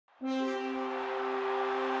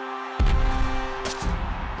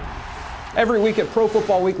Every week at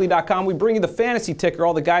ProFootballWeekly.com, we bring you the fantasy ticker,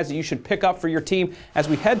 all the guys that you should pick up for your team as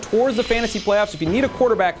we head towards the fantasy playoffs. If you need a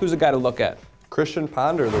quarterback, who's a guy to look at? Christian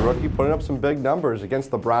Ponder, the rookie, putting up some big numbers against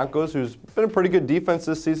the Broncos, who's been a pretty good defense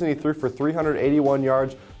this season. He threw for 381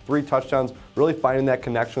 yards, 3 touchdowns, really finding that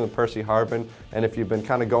connection with Percy Harvin. And if you've been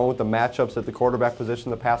kind of going with the matchups at the quarterback position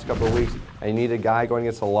the past couple of weeks, and you need a guy going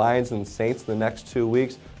against the Lions and Saints the next 2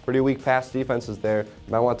 weeks, pretty weak pass defenses there.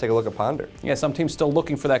 You might want to take a look at Ponder. Yeah, some teams still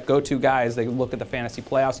looking for that go-to guy as they look at the fantasy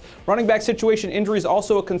playoffs. Running back situation, injuries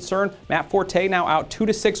also a concern. Matt Forte now out 2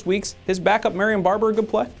 to 6 weeks. His backup, Marion, Barber, a good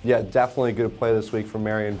play? Yeah, definitely a good play this week for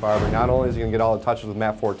Marion Barber. Not only is he going to get all the touches with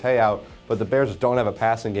Matt Forte out, but the Bears just don't have a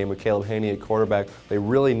passing game with Caleb Hanie at quarterback. They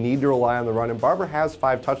really need to rely on the run, and Barber has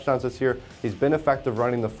 5 touchdowns this year. He's been effective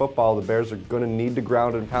running the football. The Bears are going to need to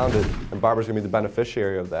ground and pound it, and Barber's going to be the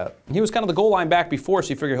beneficiary of that. He was kind of the goal line back before,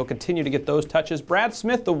 so you figure he'll continue to get those touches. Brad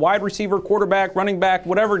Smith, the wide receiver, quarterback, running back,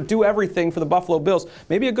 whatever, do everything for the Buffalo Bills.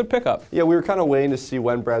 Maybe a good pickup. Yeah, we were kind of waiting to see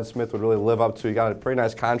when Brad Smith would really live up to. He got a pretty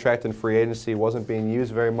nice contract in free agency. Wasn't being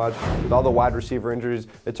used very much. With all the wide receiver injuries,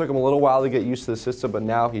 it took him a little while to get used to the system, but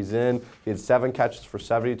now he's in. He had 7 catches for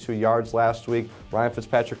 72 yards last week. Ryan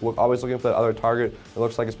Fitzpatrick always looking for that other target. It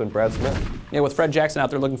looks like it's been Brad Smith. Yeah, with Fred Jackson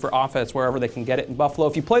out there looking for offense wherever they can get it in Buffalo.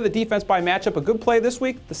 If you play the defense by matchup, a good play this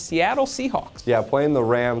week, the Seattle Seahawks. Yeah, playing the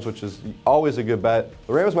Rams, which is always a good bet.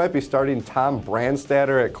 The Rams might be starting Tom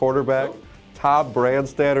Brandstatter at quarterback. Tom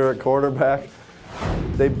Brandstatter at quarterback.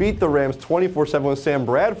 They beat the Rams 24-7 with Sam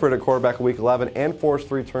Bradford at quarterback in Week 11 and forced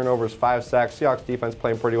 3 turnovers, 5 sacks. Seahawks defense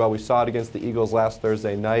playing pretty well. We saw it against the Eagles last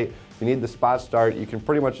Thursday night. If you need the spot start, you can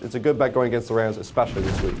pretty much, it's a good bet going against the Rams, especially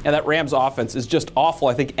this week. And that Rams offense is just awful.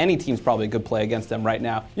 I think any team's probably a good play against them right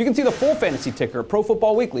now. You can see the full fantasy ticker at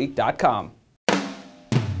ProFootballWeekly.com.